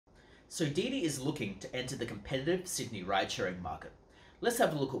So Didi is looking to enter the competitive Sydney ride-sharing market. Let's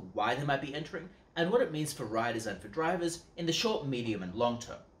have a look at why they might be entering and what it means for riders and for drivers in the short, medium and long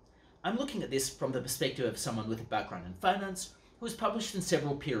term. I'm looking at this from the perspective of someone with a background in finance who has published in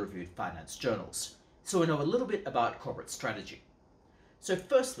several peer-reviewed finance journals, so I know a little bit about corporate strategy. So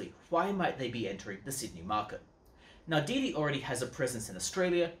firstly, why might they be entering the Sydney market? Now Didi already has a presence in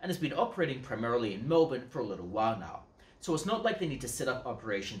Australia and has been operating primarily in Melbourne for a little while now. So it's not like they need to set up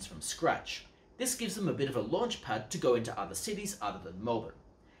operations from scratch. This gives them a bit of a launch pad to go into other cities other than Melbourne.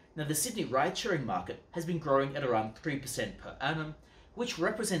 Now the Sydney ride-sharing market has been growing at around 3% per annum, which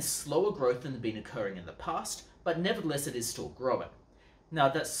represents slower growth than had been occurring in the past, but nevertheless it is still growing. Now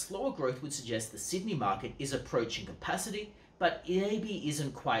that slower growth would suggest the Sydney market is approaching capacity, but maybe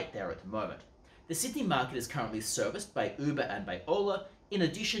isn't quite there at the moment. The Sydney market is currently serviced by Uber and by Ola, in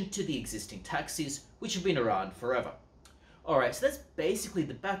addition to the existing taxis, which have been around forever. Alright, so that's basically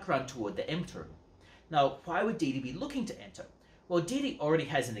the background toward the entering. Now, why would Didi be looking to enter? Well, Didi already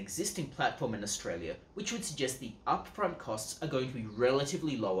has an existing platform in Australia, which would suggest the upfront costs are going to be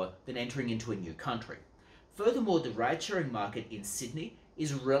relatively lower than entering into a new country. Furthermore, the ride-sharing market in Sydney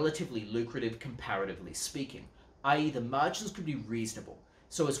is relatively lucrative comparatively speaking, i.e. the margins could be reasonable,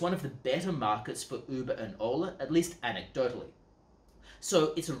 so it's one of the better markets for Uber and Ola, at least anecdotally.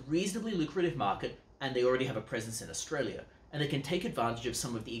 So it's a reasonably lucrative market, and they already have a presence in Australia, and they can take advantage of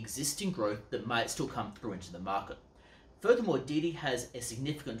some of the existing growth that might still come through into the market. Furthermore, Didi has a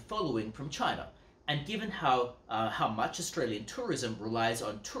significant following from China, and given how much Australian tourism relies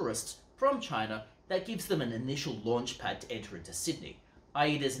on tourists from China, that gives them an initial launch pad to enter into Sydney,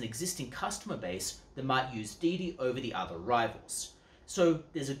 i.e. there's an existing customer base that might use Didi over the other rivals. So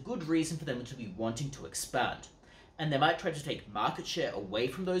there's a good reason for them to be wanting to expand. And they might try to take market share away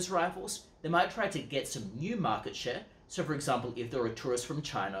from those rivals. They might try to get some new market share. So for example, if there are tourists from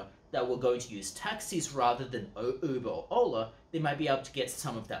China that were going to use taxis rather than Uber or Ola, they might be able to get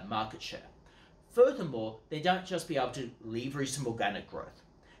some of that market share. Furthermore, they don't just be able to leverage some organic growth.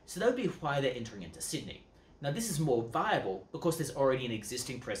 So that would be why they're entering into Sydney. Now this is more viable because there's already an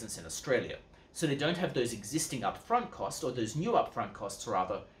existing presence in Australia. So they don't have those existing upfront costs, or those new upfront costs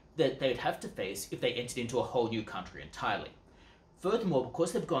rather, that they'd have to face if they entered into a whole new country entirely. Furthermore,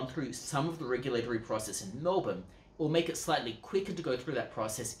 because they've gone through some of the regulatory process in Melbourne, it will make it slightly quicker to go through that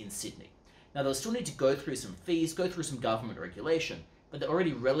process in Sydney. Now they'll still need to go through some fees, go through some government regulation, but they're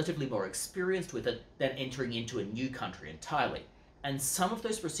already relatively more experienced with it than entering into a new country entirely. And some of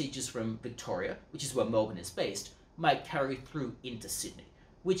those procedures from Victoria, which is where Melbourne is based, might carry through into Sydney,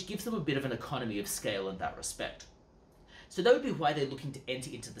 which gives them a bit of an economy of scale in that respect. So that would be why they're looking to enter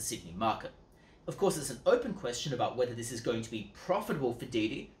into the Sydney market. Of course, it's an open question about whether this is going to be profitable for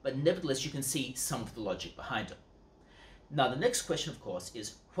Didi, but nevertheless you can see some of the logic behind it. Now the next question, of course,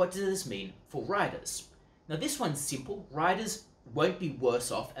 is what does this mean for riders? Now this one's simple. Riders won't be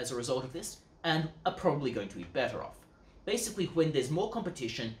worse off as a result of this, and are probably going to be better off. Basically, when there's more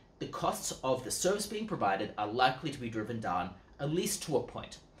competition, the costs of the service being provided are likely to be driven down, at least to a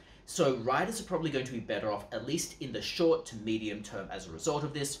point. So riders are probably going to be better off, at least in the short to medium term as a result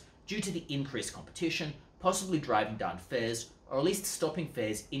of this, due to the increased competition, possibly driving down fares, or at least stopping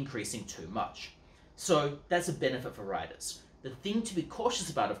fares increasing too much. So that's a benefit for riders. The thing to be cautious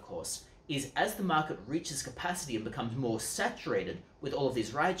about, of course, is as the market reaches capacity and becomes more saturated with all of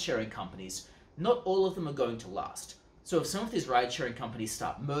these ride-sharing companies, not all of them are going to last. So if some of these ride-sharing companies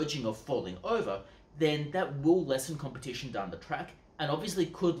start merging or falling over, then that will lessen competition down the track, and obviously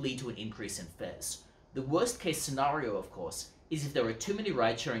could lead to an increase in fares. The worst case scenario, of course, is if there are too many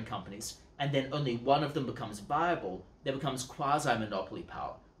ride-sharing companies and then only one of them becomes viable, there becomes quasi-monopoly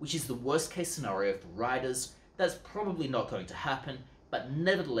power, which is the worst case scenario for riders. That's probably not going to happen, but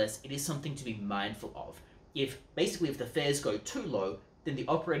nevertheless, it is something to be mindful of. If the fares go too low, then the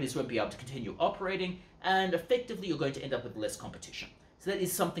operators won't be able to continue operating, and effectively you're going to end up with less competition. So that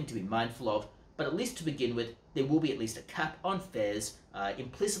is something to be mindful of. But at least to begin with, there will be at least a cap on fares,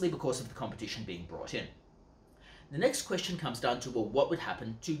 implicitly because of the competition being brought in. The next question comes down to, well, what would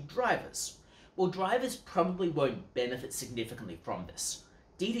happen to drivers? Well, drivers probably won't benefit significantly from this.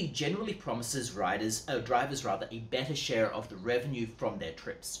 Didi generally promises drivers a better share of the revenue from their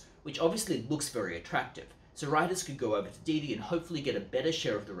trips, which obviously looks very attractive. So riders could go over to Didi and hopefully get a better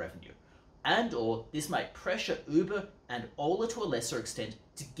share of the revenue. And/or this might pressure Uber and Ola to a lesser extent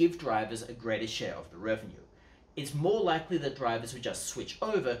to give drivers a greater share of the revenue. It's more likely that drivers would just switch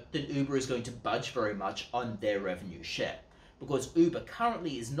over than Uber is going to budge very much on their revenue share, because Uber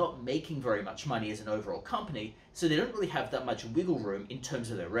currently is not making very much money as an overall company, so they don't really have that much wiggle room in terms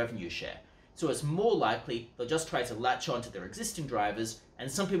of their revenue share. So it's more likely they'll just try to latch on to their existing drivers, and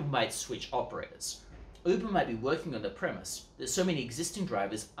some people might switch operators. Uber might be working on the premise that so many existing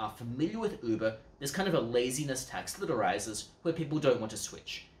drivers are familiar with Uber, there's kind of a laziness tax that arises where people don't want to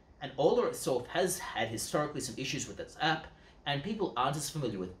switch. And Ola itself has had historically some issues with its app, and people aren't as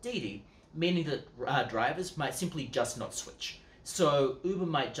familiar with Didi, meaning that drivers might simply just not switch. So Uber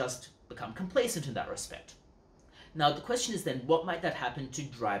might just become complacent in that respect. Now the question is then, what might that happen to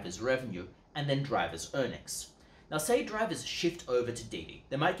drivers' revenue and then drivers' earnings? Now say drivers shift over to Didi,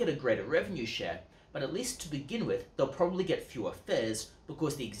 they might get a greater revenue share, but at least to begin with, they'll probably get fewer fares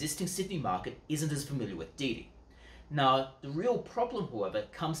because the existing Sydney market isn't as familiar with Didi. Now, the real problem, however,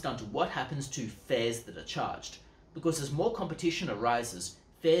 comes down to what happens to fares that are charged, because as more competition arises,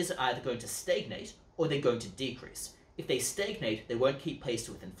 fares are either going to stagnate or they're going to decrease. If they stagnate, they won't keep pace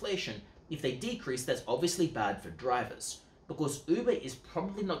with inflation. If they decrease, that's obviously bad for drivers, because Uber is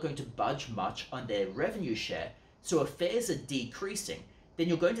probably not going to budge much on their revenue share, so if fares are decreasing, then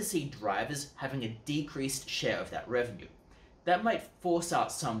you're going to see drivers having a decreased share of that revenue. That might force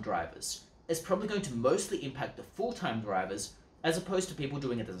out some drivers. It's probably going to mostly impact the full-time drivers as opposed to people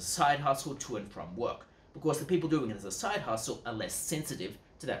doing it as a side hustle to and from work, because the people doing it as a side hustle are less sensitive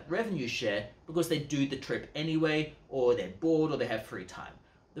to that revenue share because they do the trip anyway, or they're bored, or they have free time.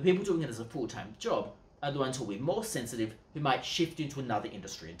 The people doing it as a full-time job are the ones who will be more sensitive, who might shift into another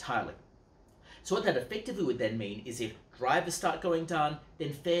industry entirely. So what that effectively would then mean is if drivers start going down,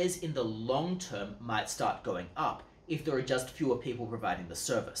 then fares in the long term might start going up if there are just fewer people providing the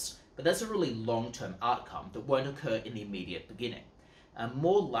service. But that's a really long-term outcome that won't occur in the immediate beginning.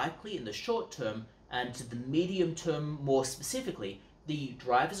 More likely in the short term, and to the medium term more specifically, the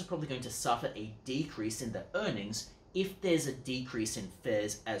drivers are probably going to suffer a decrease in their earnings if there's a decrease in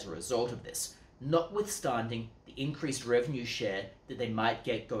fares as a result of this, notwithstanding the increased revenue share that they might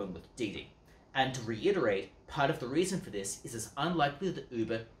get going with Didi. And to reiterate, part of the reason for this is it's unlikely that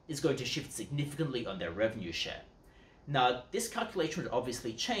Uber is going to shift significantly on their revenue share. Now, this calculation would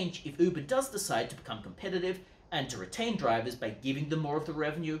obviously change if Uber does decide to become competitive and to retain drivers by giving them more of the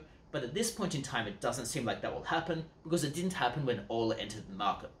revenue, but at this point in time it doesn't seem like that will happen because it didn't happen when Ola entered the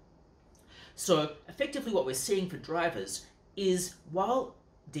market. So effectively what we're seeing for drivers is while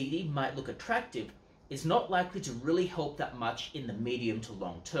Didi might look attractive, it's not likely to really help that much in the medium to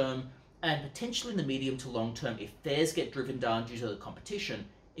long term, and potentially in the medium to long term, if fares get driven down due to the competition,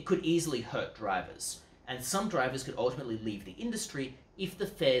 it could easily hurt drivers. And some drivers could ultimately leave the industry if the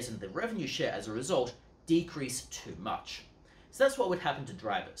fares and the revenue share as a result decrease too much. So that's what would happen to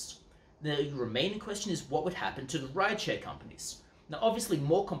drivers. The remaining question is what would happen to the rideshare companies. Now obviously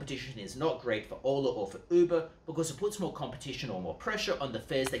more competition is not great for Ola or for Uber because it puts more competition or more pressure on the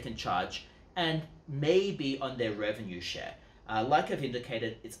fares they can charge and maybe on their revenue share. Like I've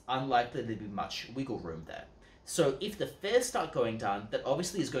indicated, it's unlikely there'd be much wiggle room there. So if the fares start going down, that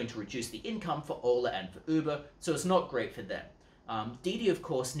obviously is going to reduce the income for Ola and for Uber, so it's not great for them. Didi, of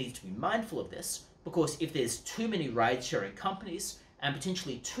course, needs to be mindful of this, because if there's too many ride-sharing companies and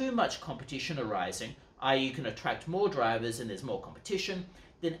potentially too much competition arising, i.e. you can attract more drivers and there's more competition,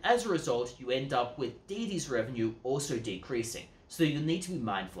 then as a result you end up with Didi's revenue also decreasing, so you'll need to be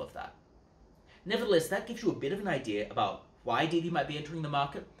mindful of that. Nevertheless, that gives you a bit of an idea about why Didi might be entering the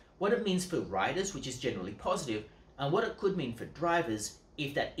market, what it means for riders, which is generally positive, and what it could mean for drivers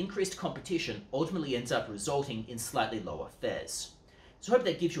if that increased competition ultimately ends up resulting in slightly lower fares. So I hope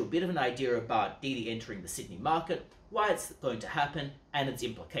that gives you a bit of an idea about Didi entering the Sydney market, why it's going to happen, and its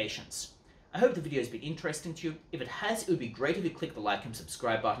implications. I hope the video has been interesting to you. If it has, it would be great if you click the like and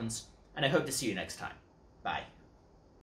subscribe buttons, and I hope to see you next time. Bye.